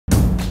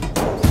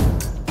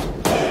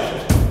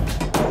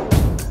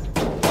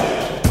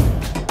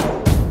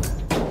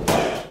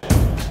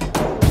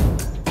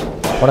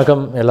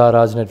வணக்கம் எல்லா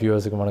ராஜ்நெட்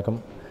வியூவர்ஸுக்கும் வணக்கம்.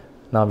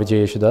 நான் விஜய்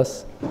yesudas.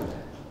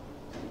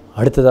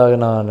 அடுத்ததாக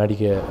நான்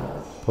நடிக்க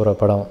போகிற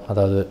படம்,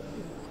 அதாவது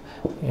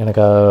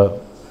எனக்கு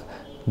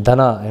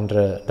தனா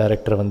என்ற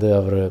டைரக்டர் வந்து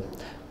அவர்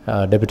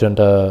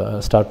டெபியூட்டண்ட்டாக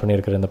ஸ்டார்ட்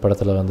பண்ணியிருக்கிற இந்த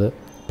படத்தில் வந்து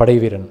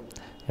படைவீரன்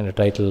என்ற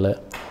டைட்டிலில்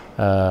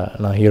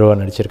நான்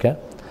ஹீரோவாக நடிச்சிருக்கேன்.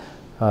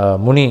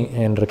 முனி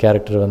என்ற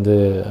கேரக்டர் வந்து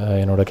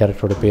என்னோடய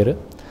கேரக்டரோட பேர்.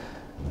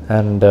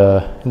 அண்ட்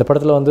இந்த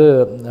படத்தில் வந்து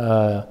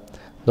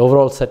இந்த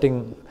ஓவரால்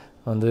செட்டிங்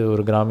வந்து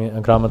ஒரு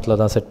கிராமத்தில்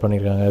தான் செட்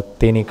பண்ணியிருக்காங்க,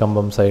 தேனி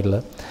கம்பம் சைடில்.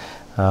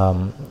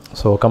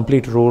 ஸோ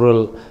கம்ப்ளீட்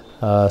ரூரல்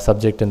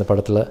சப்ஜெக்ட் இந்த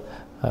படத்தில்.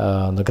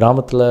 அந்த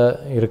கிராமத்தில்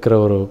இருக்கிற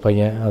ஒரு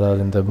பையன்,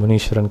 அதாவது இந்த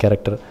முனீஸ்வரன்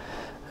கேரக்டர்,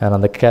 அண்ட்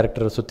அந்த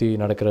கேரக்டரை சுற்றி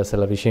நடக்கிற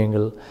சில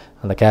விஷயங்கள்,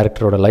 அந்த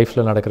கேரக்டரோட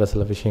லைஃப்பில் நடக்கிற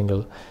சில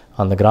விஷயங்கள்,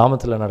 அந்த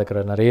கிராமத்தில்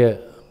நடக்கிற நிறைய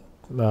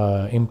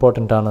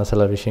இம்பார்ட்டண்ட்டான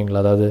சில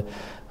விஷயங்கள், அதாவது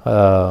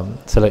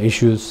சில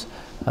இஷ்யூஸ்,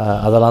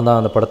 அதெல்லாம்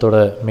தான் அந்த படத்தோட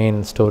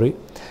மெயின் ஸ்டோரி.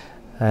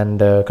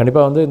 அண்டு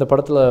கண்டிப்பாக வந்து இந்த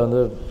படத்தில் வந்து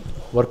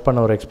ஒர்க் பண்ண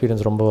ஒரு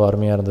எக்ஸ்பீரியன்ஸ் ரொம்ப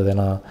அருமையாக இருந்தது.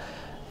 ஏன்னா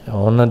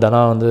ஒன்று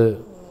தனா வந்து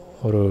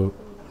ஒரு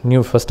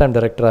ஃபஸ்ட் டைம்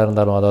டைரக்டராக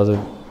இருந்தாலும், அதாவது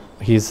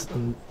he's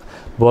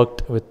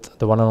worked with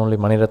the one and only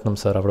Mani Ratnam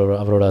sir.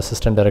 அவரோட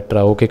அசிஸ்டன்ட்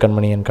டைரக்டராக ஓகே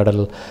கண்மணி என்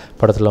கடல்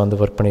படத்தில் வந்து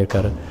ஒர்க்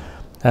பண்ணியிருக்காரு.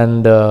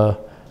 And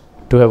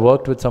to have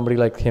worked with somebody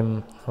like him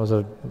was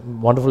a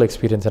wonderful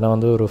experience. ஏன்னா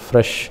வந்து ஒரு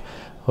ஃப்ரெஷ்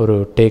ஒரு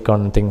டேக்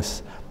ஆன் திங்ஸ்.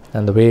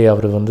 அந்த வே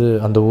அவர் வந்து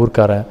அந்த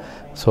ஊர்க்காரன்,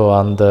 ஸோ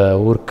அந்த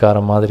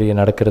ஊர்க்காரன் மாதிரி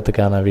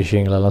நடக்கிறதுக்கான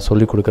விஷயங்களெல்லாம்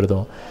சொல்லிக்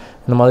கொடுக்குறதும்,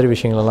 இந்த மாதிரி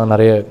விஷயங்களெல்லாம்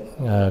நிறைய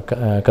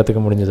கற்றுக்க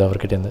முடிஞ்சது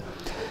அவர்கிட்டேருந்து.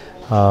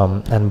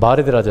 அண்ட்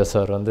பாரதி ராஜா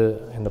சார் வந்து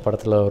இந்த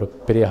படத்தில் ஒரு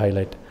பெரிய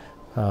ஹைலைட்.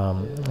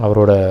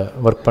 அவரோட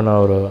ஒர்க் பண்ண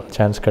ஒரு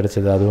சான்ஸ்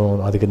கிடச்சிது.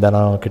 அதுக்கு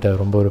தானே கிட்ட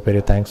ரொம்ப ஒரு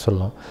பெரிய தேங்க்ஸ்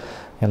சொல்லணும்.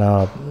 ஏன்னா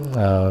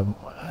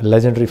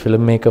legendary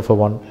film maker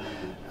for one,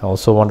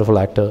 also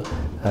wonderful actor.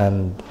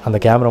 And அந்த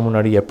கேமரா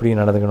முன்னாடி எப்படி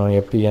நடந்துக்கணும்,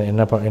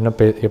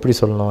 எப்படி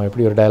சொல்லணும்,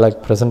 எப்படி ஒரு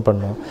டைலாக் ப்ரெசென்ட்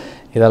பண்ணணும்,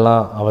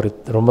 இதெல்லாம்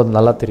அவருக்கு ரொம்ப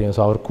நல்லா தெரியும்.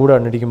 ஸோ அவர் கூட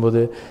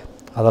நடிக்கும்போது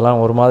அதெல்லாம்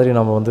ஒரு மாதிரி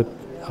நம்ம வந்து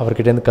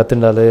அவர்கிட்டேருந்து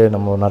கற்றுண்டாலே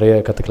நம்ம நிறைய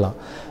கற்றுக்கலாம்.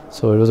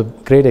 So it was a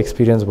great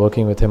experience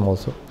working with him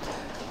also.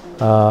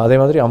 அதே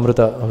மாதிரி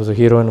Amrutha was a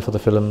heroine for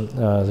the film,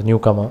 new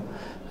Qamar.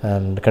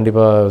 And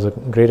கண்டிப்பாக was a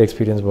great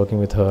experience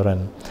working with her.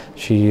 And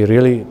she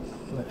really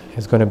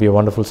is going to be a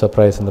wonderful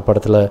surprise. இந்த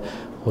படத்தில்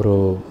ஒரு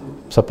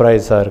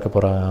சர்ப்ரைஸாக இருக்க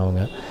போகிறாங்க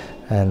அவங்க.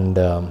 அண்ட்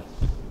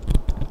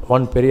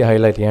ஒன் பெரிய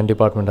ஹைலைட் என்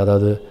டிபார்ட்மெண்ட்,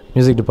 அதாவது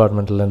மியூசிக்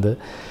டிபார்ட்மெண்ட்லேருந்து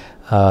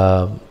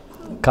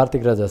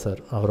கார்த்திக் ராஜா சார்,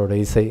 அவரோட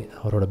இசை,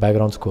 அவரோட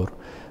பேக்ரவுண்ட் ஸ்கோர்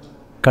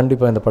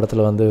கண்டிப்பாக இந்த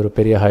படத்தில் வந்து ஒரு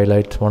பெரிய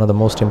highlight. One of the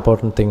most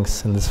important things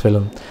in this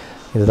film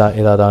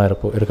இதாக தான்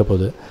இருக்க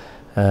போகுது.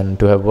 And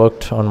to have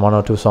worked on 1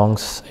 or 2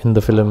 songs in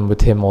the film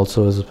with him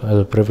also is a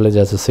privilege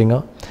as a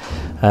singer.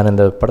 And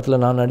இந்த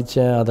படத்தில் நான்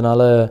நடித்தேன்,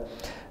 அதனால்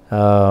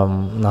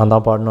நான்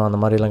தான் பாடணும் அந்த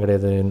மாதிரிலாம்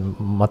கிடையாது.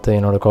 மற்ற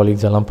என்னோடய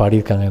காலீக்ஸ் எல்லாம்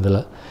பாடியிருக்காங்க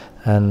இதில்.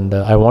 And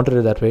I wanted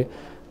it that way.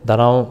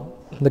 தனாவும்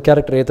இந்த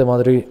கேரக்டர் ஏற்ற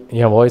மாதிரி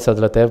என் வாய்ஸ்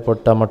அதில்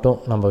தேவைப்பட்டால் மட்டும்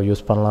நம்ம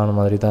யூஸ் பண்ணலான்னு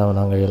மாதிரி தான்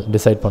நாங்கள்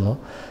டிசைட் பண்ணோம்.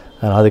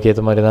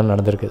 அதுக்கேற்ற மாதிரி தான்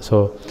நடந்திருக்கு. ஸோ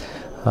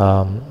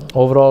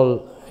ஓவரால்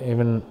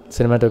ஈவன்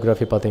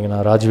சினிமாட்டோகிராஃபி பார்த்திங்கன்னா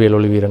Rajvel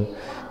ஒளிவீரன்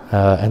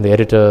and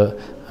editor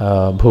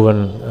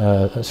Bhuvan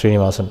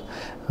Srinivasan.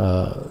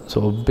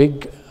 So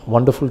big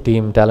wonderful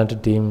team,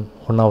 talented team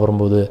ஒன்றா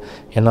வரும்போது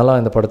என்னெல்லாம்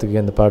இந்த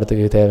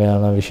படத்துக்கு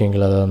தேவையான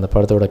விஷயங்கள், அதாவது அந்த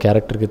படத்தோட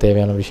கேரக்டருக்கு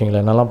தேவையான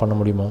விஷயங்கள் என்னெல்லாம் பண்ண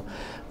முடியுமோ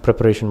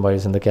ப்ரிப்பரேஷன்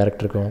வைஸ் இந்த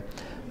கேரக்டருக்கும்,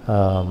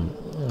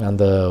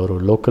 அந்த ஒரு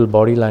லோக்கல்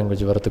பாடி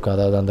லாங்குவேஜ் வரத்துக்கும்,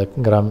 அதாவது அந்த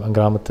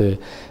கிராமத்து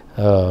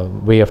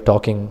வே ஆஃப்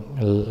டாக்கிங்,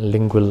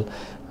 லிங்குவல்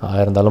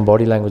இருந்தாலும்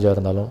பாடி லாங்குவேஜாக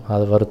இருந்தாலும்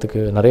அது வரத்துக்கு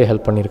நிறைய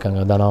ஹெல்ப்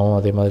பண்ணியிருக்காங்க. தனாவும்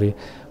அதே மாதிரி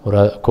ஒரு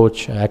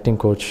கோச், ஆக்டிங்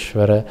கோச்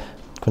வேறு,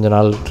 கொஞ்ச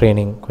நாள்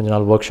ட்ரைனிங், கொஞ்ச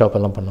நாள் ஒர்க் ஷாப்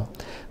எல்லாம் பண்ணோம்.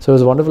 So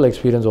it's wonderful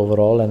experience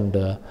overall. And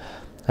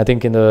I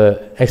think இந்த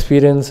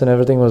experience and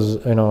every thing was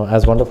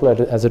as wonderful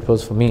as it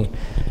was for me.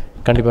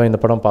 கண்டிப்பாக இந்த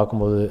படம்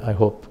பார்க்கும்போது ஐ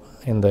ஹோப்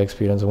இந்த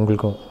எக்ஸ்பீரியன்ஸ்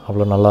உங்களுக்கும்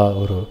அவ்வளோ நல்லா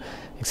ஒரு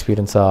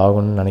எக்ஸ்பீரியன்ஸாக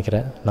ஆகும்னு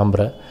நினைக்கிறேன்,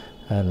 நம்புகிறேன்.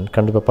 அண்ட்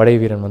கண்டிப்பாக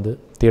படைவீரன் வந்து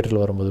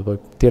தியேட்டரில் வரும்போது போய்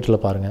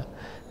தியேட்டரில் பாருங்கள்,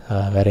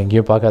 வேறு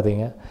எங்கேயும்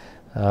பார்க்காதீங்க.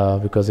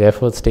 Because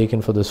efforts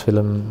taken for this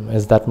film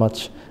is that much,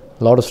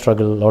 lot of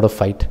struggle, lot of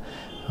fight.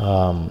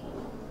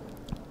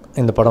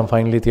 இந்த படம்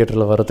ஃபைனலி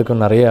தியேட்டரில்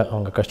வரத்துக்கும் நிறைய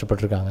அவங்க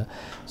கஷ்டப்பட்டுருக்காங்க.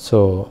 So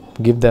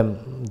give them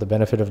the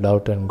benefit of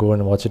doubt and go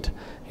and watch it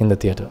in the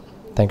theatre.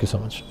 Thank you so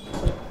much.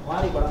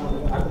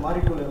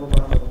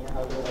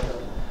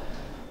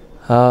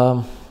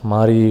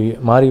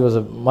 மாரி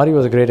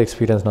was a great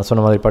experience. நான்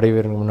சொன்ன மாதிரி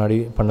படைவீரனுக்கு முன்னாடி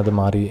பண்ணது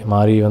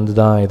மாரி வந்து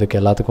தான் இதுக்கு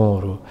எல்லாத்துக்கும்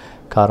ஒரு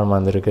காரணமாக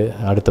இருந்திருக்கு.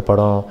 அடுத்த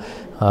படம்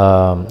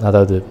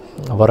அதாவது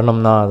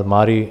வரணும்னா அது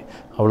மாரி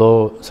அவ்வளோ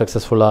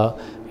சக்ஸஸ்ஃபுல்லாக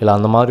இல்லை,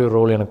 அந்த மாதிரி ஒரு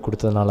ரோல் எனக்கு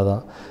கொடுத்ததுனால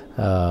தான்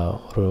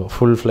ஒரு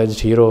ஃபுல்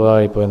ஃப்ளெஜ்ட்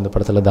ஹீரோவாக இப்போ இந்த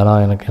படத்தில் தனா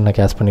என்ன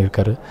கேஸ்ட்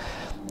பண்ணியிருக்காரு.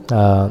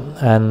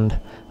 அண்ட்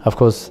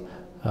அஃப்கோர்ஸ்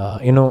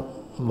இன்னும்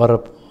வர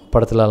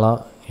படத்துலலாம்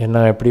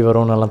என்ன எப்படி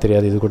வரும்னெல்லாம்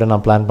தெரியாது. இது கூட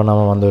நான் பிளான்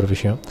பண்ணாமல் வந்த ஒரு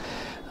விஷயம்.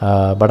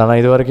 பட் ஆனால்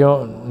இது வரைக்கும்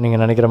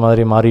நீங்கள் நினைக்கிற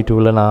மாதிரி மாரி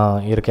 2ல்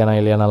நான் இருக்கேனா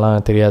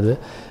இல்லையானலாம் தெரியாது,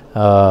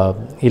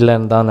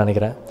 இல்லைன்னு தான்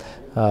நினைக்கிறேன்.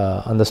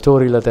 அந்த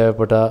ஸ்டோரியில்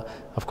தேவைப்பட்டால்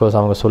அஃப்கோர்ஸ்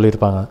அவங்க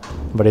சொல்லியிருப்பாங்க.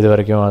 பட் இது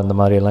வரைக்கும் அந்த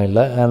மாதிரியெல்லாம்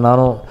இல்லை.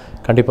 நானும்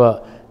கண்டிப்பாக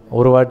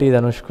ஒரு வாட்டி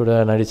தனுஷ் கூட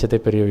நடித்ததே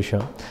பெரிய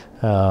விஷயம்.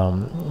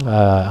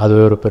 அது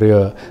ஒரு பெரிய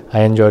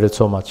I enjoyed it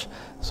so much.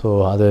 So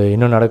அது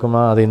இன்னும்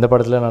நடக்குமா, அது இந்த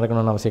படத்தில்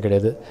நடக்கணும்னு அவசியம்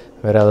கிடையாது,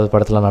 வேறு ஏதாவது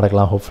படத்தில்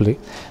நடக்கலாம் ஹோப்ஃபுல்லி.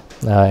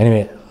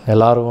 எனிவே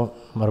எல்லோரும்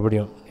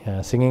மறுபடியும்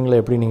சிங்கிங்கில்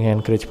எப்படி நீங்கள்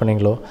என்கரேஜ்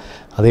பண்ணிங்களோ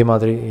அதே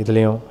மாதிரி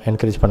இதுலேயும்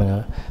என்கரேஜ்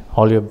பண்ணுங்கள்.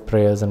 All your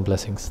prayers and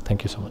blessings.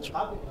 Thank you so much.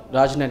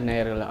 ராஜ்நெட்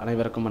நேயர்கள்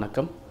அனைவருக்கும்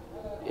வணக்கம்.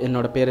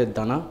 என்னோடய பேர்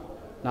தனா.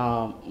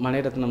 நான்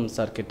மணிரத்னம்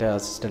சார்கிட்ட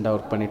அசிஸ்டண்ட்டாக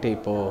ஒர்க் பண்ணிவிட்டு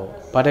இப்போது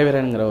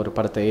படைவீரன்கிற ஒரு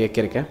படத்தை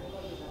இயக்கியிருக்கேன்.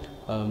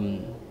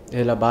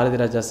 இதில் பாரதி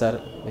ராஜா சார்,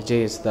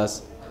 விஜய் யேசுதாஸ்,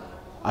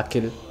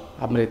 அகில்,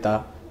 Amrita,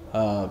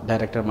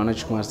 director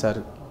Manojkumar sir,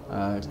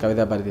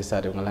 Kavitha Bharathi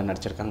sir இவங்கெல்லாம்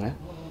நடிச்சிருக்காங்க.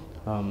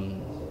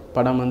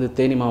 படம் வந்து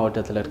தேனி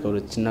மாவட்டத்தில் இருக்க ஒரு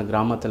சின்ன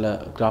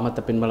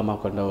கிராமத்தை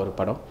பின்பலமாக கொண்ட ஒரு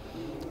படம்.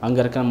 அங்கே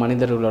இருக்கிற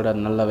மனிதர்களோட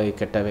நல்லவை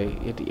கெட்டவை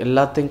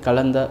எல்லாத்தையும்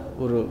கலந்த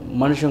ஒரு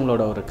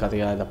மனுஷங்களோட ஒரு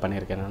கதையாக இதை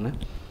பண்ணியிருக்கேன் நான்.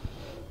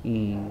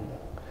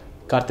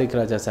 கார்த்திக்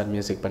ராஜா சார்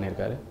மியூசிக்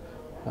பண்ணியிருக்காரு.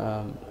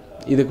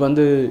 இதுக்கு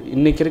வந்து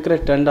இன்றைக்கி இருக்கிற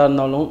ட்ரெண்டாக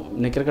இருந்தாலும்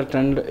இன்றைக்கி இருக்கிற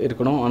ட்ரெண்ட்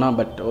இருக்கணும், ஆனால்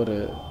பட் ஒரு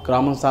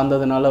கிராமம்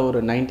சார்ந்ததுனால ஒரு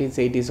 90s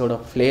 80s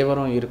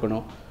ஃப்ளேவரும்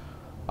இருக்கணும்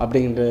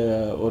அப்படிங்கிற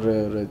ஒரு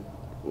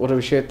ஒரு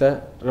விஷயத்த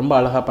ரொம்ப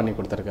அழகாக பண்ணி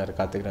கொடுத்துருக்காரு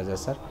கார்த்திக் ராஜா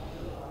சார்.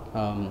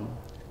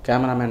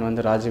 கேமராமேன்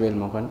வந்து ராஜவேல்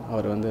மோகன்,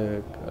 அவர் வந்து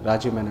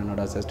ராஜீவ்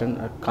மேனனோட அசிஸ்டன்ட்.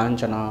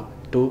 காஞ்சனா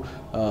 2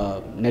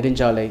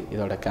 நெடுஞ்சாலை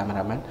இதோட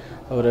கேமராமேன்.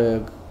 ஒரு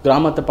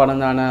கிராமத்து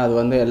படம் தானே, அது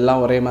வந்து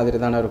எல்லாம் ஒரே மாதிரி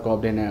தானே இருக்கும்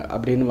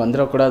அப்படின்னு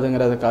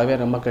வந்துடக்கூடாதுங்கிறதுக்காகவே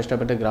ரொம்ப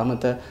கஷ்டப்பட்டு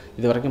கிராமத்தை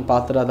இது வரைக்கும்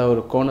பார்த்துடாத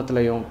ஒரு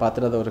கோணத்துலையும்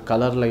பார்த்துடாத ஒரு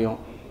கலர்லையும்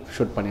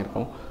ஷூட்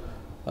பண்ணியிருக்கோம்.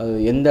 அது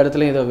எந்த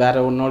இடத்துலையும் இதை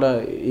வேறு ஒன்றோட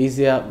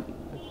ஈஸியாக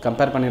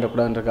கம்பேர்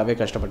பண்ணிடக்கூடாதுன்றக்காகவே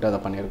கஷ்டப்பட்டு அதை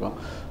பண்ணியிருக்கோம்.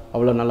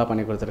 அவ்வளோ நல்லா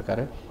பண்ணி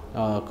கொடுத்துருக்காரு.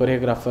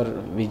 கொரியோகிராஃபர்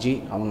விஜி,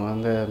 அவங்க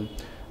வந்து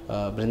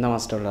பிருந்தா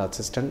மாஸ்டரோட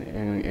அசிஸ்டன்ட்,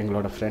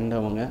 எங்களோட ஃப்ரெண்டு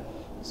அவங்க.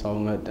 ஸோ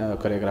அவங்க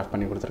கொரியோகிராஃப்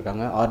பண்ணி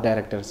கொடுத்துருக்காங்க. ஆர்ட்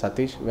டைரக்டர்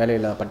சதீஷ்,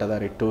 வேலையில்லா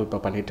பட்டதாரி 2 இப்போ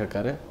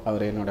பண்ணிகிட்ருக்காரு.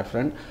 அவர் என்னோடய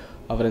ஃப்ரெண்ட்.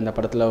 அவர் இந்த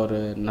படத்தில் ஒரு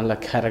நல்ல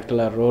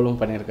கேரக்டரில் ரோலும்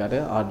பண்ணியிருக்காரு,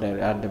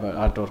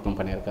 ஆர்ட் ஒர்க்கும்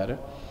பண்ணியிருக்காரு.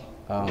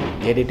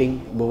 எடிட்டிங்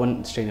புவன்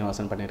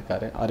ஸ்ரீனிவாசன்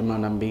பண்ணியிருக்காரு. அரிமா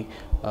நம்பி,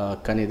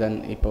 கணிதன்,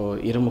 இப்போது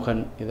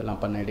இருமுகன்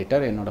இதெல்லாம் பண்ண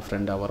எடிட்டர் என்னோடய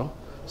ஃப்ரெண்டாக வரும்.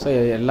 ஸோ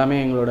எல்லாமே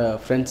எங்களோட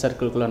ஃப்ரெண்ட்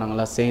சர்க்கிள்குள்ளே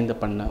நாங்களாம் சேர்ந்து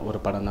பண்ண ஒரு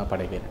படம் தான்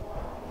படைவீரன்.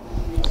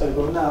 சார்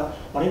இப்போ வந்து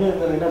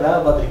மணிரத்னம் வேலை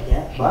பார்த்துருக்கீங்க,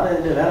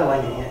 பாரதிராஜா வேலை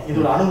வாங்கியிருக்கீங்க,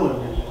 இதோட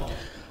அனுபவம்?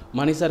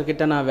 மணி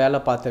சார்கிட்ட நான் வேலை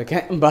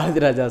பார்த்துருக்கேன்,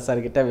 பாரதி ராஜா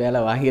சார்கிட்ட வேலை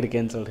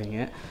வாங்கியிருக்கேன்னு சொல்கிறீங்க.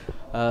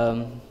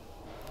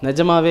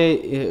 நிஜமாகவே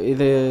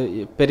இது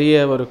பெரிய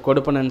ஒரு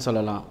கொடுப்பனன்னு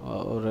சொல்லலாம்.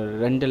 ஒரு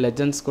 2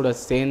 லெஜண்ட்ஸ் கூட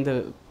சேர்ந்து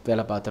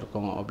வேலை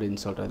பார்த்துருக்கோம் அப்படின்னு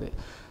சொல்கிறது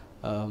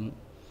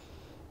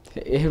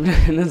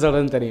என்ன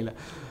சொல்கிறதுன்னு தெரியல.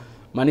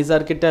 மணி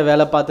சார்கிட்ட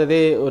வேலை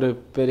பார்த்ததே ஒரு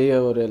பெரிய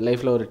ஒரு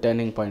லைஃப்பில் ஒரு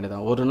டேர்னிங் பாயிண்ட்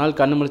தான். ஒரு நாள்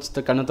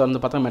கண்ணு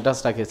திறந்து பார்த்தா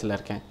மெட்ராஸ் டாக்கீஸில்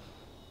இருக்கேன்.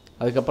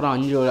 அதுக்கப்புறம்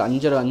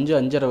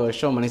 5.5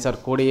 வருஷம் மணி சார்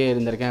கூடயே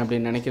இருந்திருக்கேன்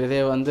அப்படின்னு நினைக்கிறதே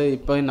வந்து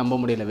இப்போயும் நம்ப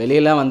முடியல.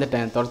 வெளியெல்லாம்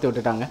வந்துட்டேன், துரத்தி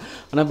விட்டுட்டாங்க.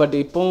 ஆனால் பட்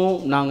இப்போவும்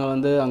நாங்கள்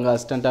வந்து அங்கே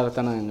அசிஸ்டண்ட்டாக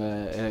இருக்கோம்.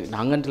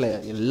 நாங்கன்ட்டில்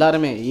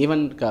எல்லாருமே,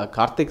 ஈவன்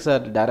கார்த்திக்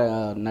சார்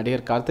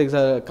நடிகர்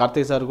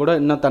கார்த்திக் சார் கூட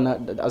இன்னும் தன்னை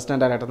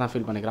அசிஸ்டன்ட் டைரக்டர் தான்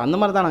ஃபீல் பண்ணிக்கிறோம். அந்த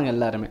மாதிரி தான் நாங்கள்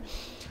எல்லாருமே.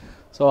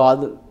 ஸோ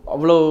அது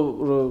அவ்வளோ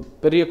ஒரு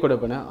பெரிய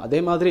கொடுப்பேன். அதே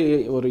மாதிரி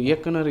ஒரு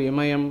இயக்குனர்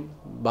இமயம்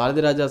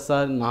பாரதி ராஜா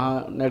சார்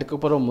நான் எடுக்க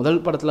போகிற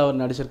முதல் படத்தில் அவர்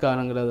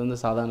நடிச்சிருக்காருங்கிறது வந்து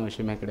சாதாரண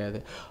விஷயமே கிடையாது.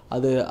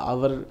 அது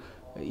அவர்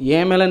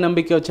என் மேலே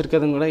நம்பிக்கை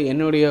வச்சுருக்கிறதும் கூட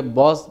என்னுடைய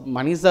பாஸ்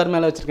மணி சார்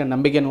மேலே வச்சுருக்க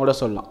நம்பிக்கைன்னு கூட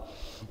சொல்லலாம்.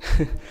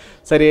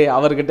 சரி,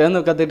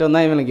 அவர்கிட்டேருந்து கற்றுக்கிட்டு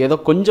வந்தால் இவனுக்கு ஏதோ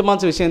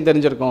கொஞ்சமாச்சும் விஷயம்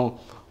தெரிஞ்சிருக்கும்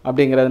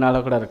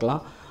அப்படிங்கிறதுனால கூட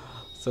இருக்கலாம்.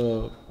 ஸோ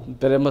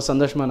ரொம்ப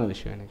சந்தோஷமான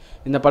விஷயம் எனக்கு.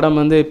 இந்த படம்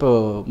வந்து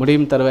இப்போது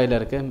முடியும் தருவாயில்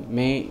இருக்குது.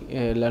 மே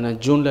இல்லைன்னா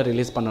ஜூனில்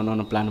ரிலீஸ்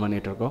பண்ணணும்னு பிளான்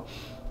பண்ணிகிட்ருக்கோம்.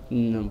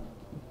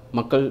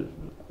 மக்கள்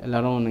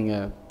எல்லோரும்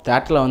நீங்கள்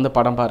தேட்டரில் வந்து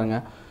படம்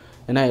பாருங்கள்.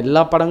 ஏன்னா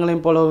எல்லா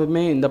படங்களையும்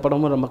போலவுமே இந்த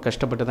படமும் ரொம்ப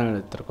கஷ்டப்பட்டு தான்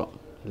எடுத்திருக்கோம்.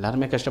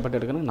 எல்லாருமே கஷ்டப்பட்டு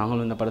எடுக்கணும்.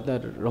 நாங்களும் இந்த படத்தை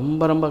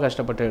ரொம்ப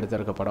கஷ்டப்பட்டு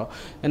எடுத்திருக்க படம்.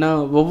 ஏன்னா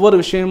ஒவ்வொரு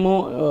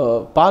விஷயமும்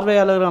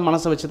பார்வையாளர்கள்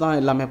மனசை வச்சு தான்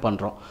எல்லாமே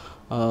பண்ணுறோம்.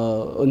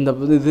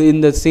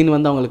 இந்த சீன்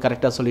வந்து அவங்களுக்கு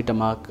கரெக்டாக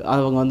சொல்லிட்டோமா,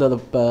 அவங்க வந்து அதை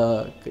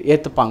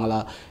ஏற்றுப்பாங்களா,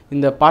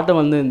 இந்த பாட்டை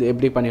வந்து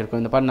எப்படி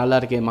பண்ணியிருக்கோம், இந்த பாட்டு நல்லா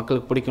இருக்கே,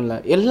 மக்களுக்கு பிடிக்கும்ல,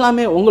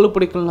 எல்லாமே உங்களுக்கு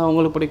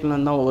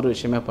பிடிக்கலன்னு தான் ஒவ்வொரு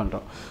விஷயமே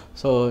பண்ணுறோம்.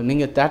 ஸோ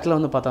நீங்கள் தேட்டரில்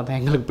வந்து பார்த்தா தான்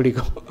எங்களுக்கு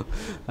பிடிக்கும்.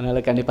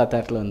 அதனால் கண்டிப்பாக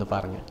தேட்டரில் வந்து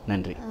பாருங்கள்.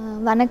 நன்றி.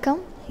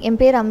 வணக்கம், என்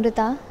பேர்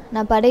அம்ரிதா.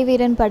 நான்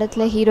படைவீரன்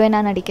படத்தில்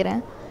ஹீரோயினாக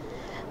நடிக்கிறேன்.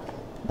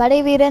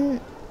 படைவீரன்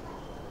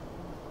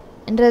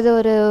என்றது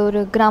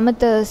ஒரு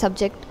கிராமத்து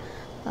subject.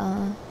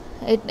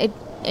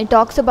 It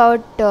talks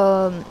about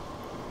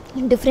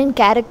different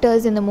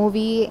characters in the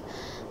movie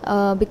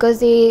because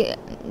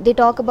they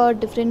talk about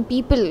different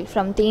people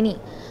from Theni,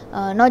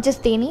 not just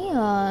Theni.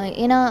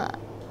 ஏன்னா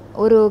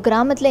ஒரு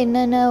கிராமத்தில்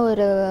என்னென்ன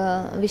ஒரு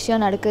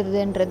விஷயம்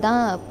நடக்குதுன்றது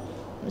தான்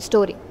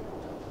ஸ்டோரி.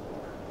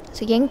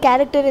 ஸோ என்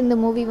கேரக்டர் இந்த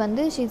மூவி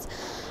வந்து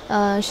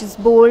she's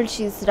bolt,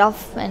 she's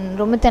rough and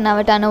ரொம்ப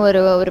தென்னாவட்டான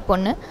ஒரு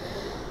பொண்ணு.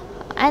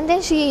 And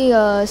then she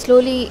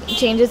slowly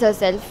changes her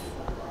self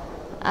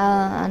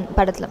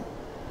படத்தில்.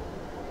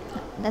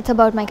 That's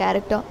about my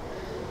character.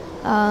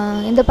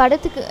 இந்த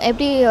படத்துக்கு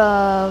எப்படி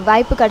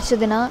வாய்ப்பு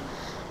கிடச்சிதுன்னா,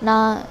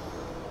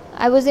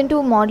 I was into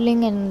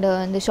modelling and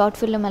இந்த ஷார்ட்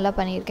ஃபிலிம் எல்லாம்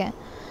பண்ணியிருக்கேன்.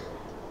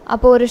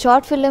 அப்போது ஒரு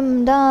ஷார்ட் ஃபிலிம்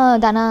தான்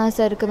தனா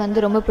சாருக்கு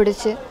வந்து ரொம்ப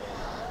பிடிச்சி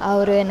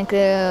அவர் எனக்கு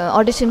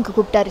ஆடிஷனுக்கு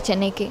கூப்பிட்டாரு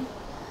சென்னைக்கு.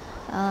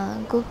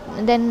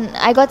 தென்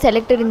I got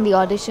selected in the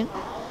audition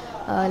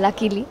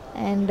luckily.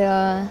 And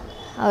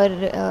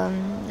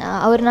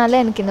அவர்னால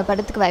எனக்கு இந்த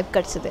படத்துக்கு வாய்ப்பு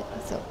கிடச்சிது.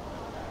 ஸோ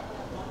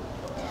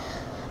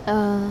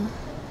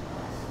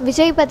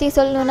விஜய் பற்றி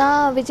சொல்லணுன்னா,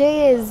 Vijay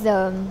is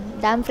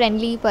dam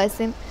friendly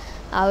person.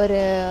 அவர்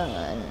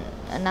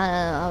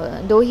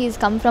தோ he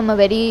is come from a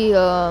very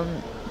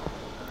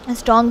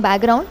strong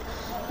background.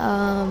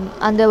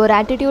 அந்த ஒரு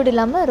ஆட்டிடியூட்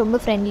இல்லாமல் ரொம்ப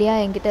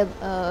ஃப்ரெண்ட்லியாக என்கிட்ட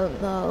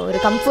ஒரு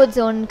கம்ஃபர்ட்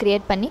ஜோன்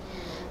க்ரியேட் பண்ணி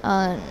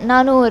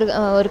நானும்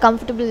ஒரு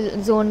கம்ஃபர்டபுள்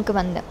ஜோனுக்கு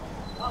வந்தேன்.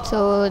 ஸோ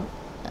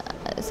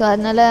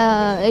அதனால்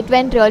இட்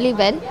வென்ட் ரியலி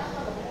வெல்.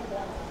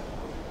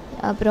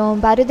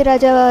 அப்புறம் பாரதி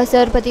ராஜா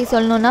சார் பற்றி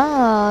சொல்லணுன்னா,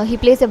 he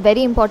plays a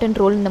very important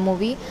role இந்த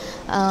மூவி.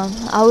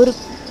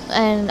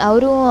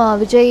 அவரும்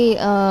விஜய்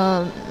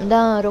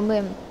தான் ரொம்ப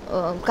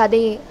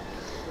கதை.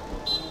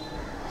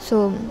 So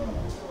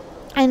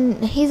and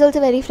he is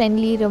also very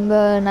friendly, ரொம்ப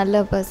நல்ல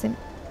பர்சன்.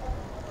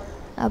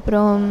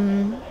 அப்புறம்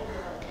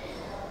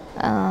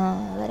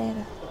வேறு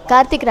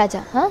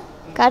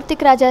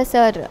கார்த்திக்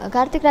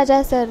ராஜா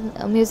sir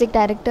music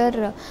director.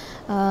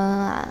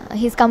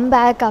 He's come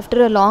back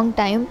after a long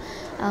time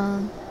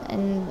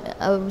and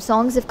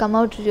songs have come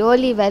out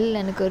really well.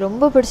 எனக்கு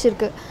ரொம்ப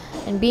பிடிச்சிருக்கு.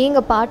 And being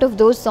a part of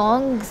those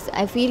songs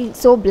I feel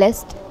so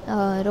blessed.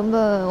 ரொம்ப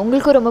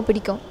உங்களுக்கும் ரொம்ப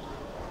பிடிக்கும்.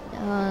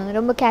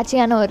 ரொம்ப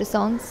கேட்சியான ஒரு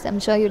songs.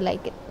 I'm sure you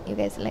like it, you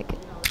guys like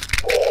it.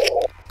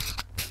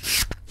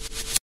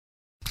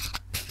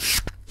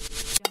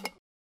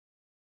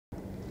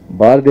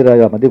 Bharathi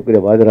Raja,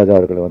 மதிப்புக்குரிய பாரதி ராஜா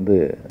அவர்களை வந்து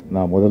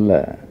நான் முதல்ல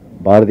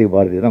பாரதி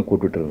தான்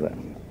கூப்பிட்டு இருந்தேன்.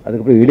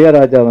 அதுக்கப்புறம்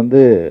இளையராஜா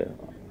வந்து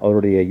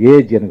அவருடைய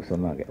ஏஜ் எனக்கு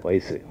சொன்னாங்க,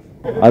 வயசு.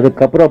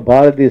 அதுக்கப்புறம்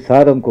பாரதி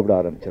சாரம் கூப்பிட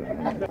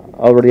ஆரம்பிச்சிருக்காங்க.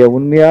 அவருடைய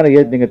உண்மையான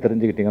ஏஜ் நீங்கள்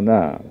தெரிஞ்சுக்கிட்டீங்கன்னா,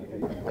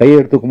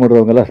 கையெடுத்து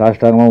கும்பிடுறவங்கெல்லாம்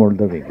சாஷ்டாங்கமாக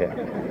விழுந்துருவீங்க.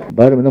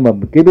 பாரதி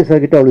நம்ம கேபி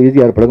சார் கிட்ட அவ்வளோ ஈஸி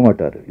யாரும் பழக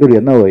மாட்டார். இவர்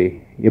என்ன ஓய்,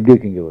 எப்படி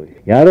இருக்கீங்க ஓய்,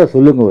 யாரோ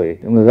சொல்லுங்க ஓய்,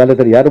 உங்கள்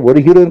காலத்தில் யாரும் ஒரு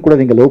ஹீரோயின் கூட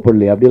நீங்கள் லவ்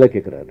பண்ணலையே அப்படிலாம்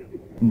கேட்குறாரு.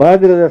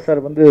 பாரதி ராஜா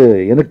சார் வந்து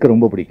எனக்கு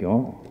ரொம்ப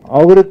பிடிக்கும்.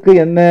 அவருக்கு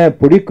என்ன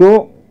பிடிக்கும்,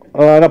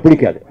 ஆனால்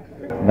பிடிக்காது.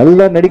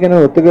 நல்லா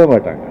நடிக்கணும்னு ஒத்துக்கவே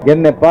மாட்டாங்க.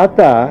 என்னை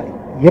பார்த்தா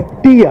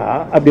எப்படியா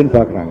அப்படின்னு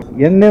பார்க்குறாங்க.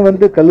 என்னை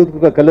வந்து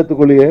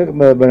கள்ளத்துக்குள்ளேயே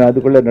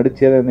அதுக்குள்ளே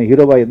நடிச்ச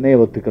ஹீரோவா என்னையே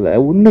ஒத்துக்கலை,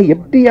 உன்னை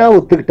எப்படியா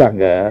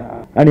ஒத்துக்கிட்டாங்க.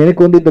 ஆனால்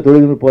எனக்கு வந்து இந்த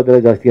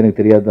தொழில்நுட்பத்தில் ஜாஸ்தி எனக்கு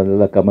தெரியாது.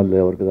 அதெல்லாம் கமல்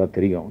அவருக்கு தான்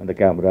தெரியும், இந்த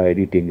கேமரா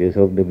எடிட்டிங்கு,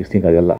 ஸோ இந்த மிஸ்டிங் அதெல்லாம்.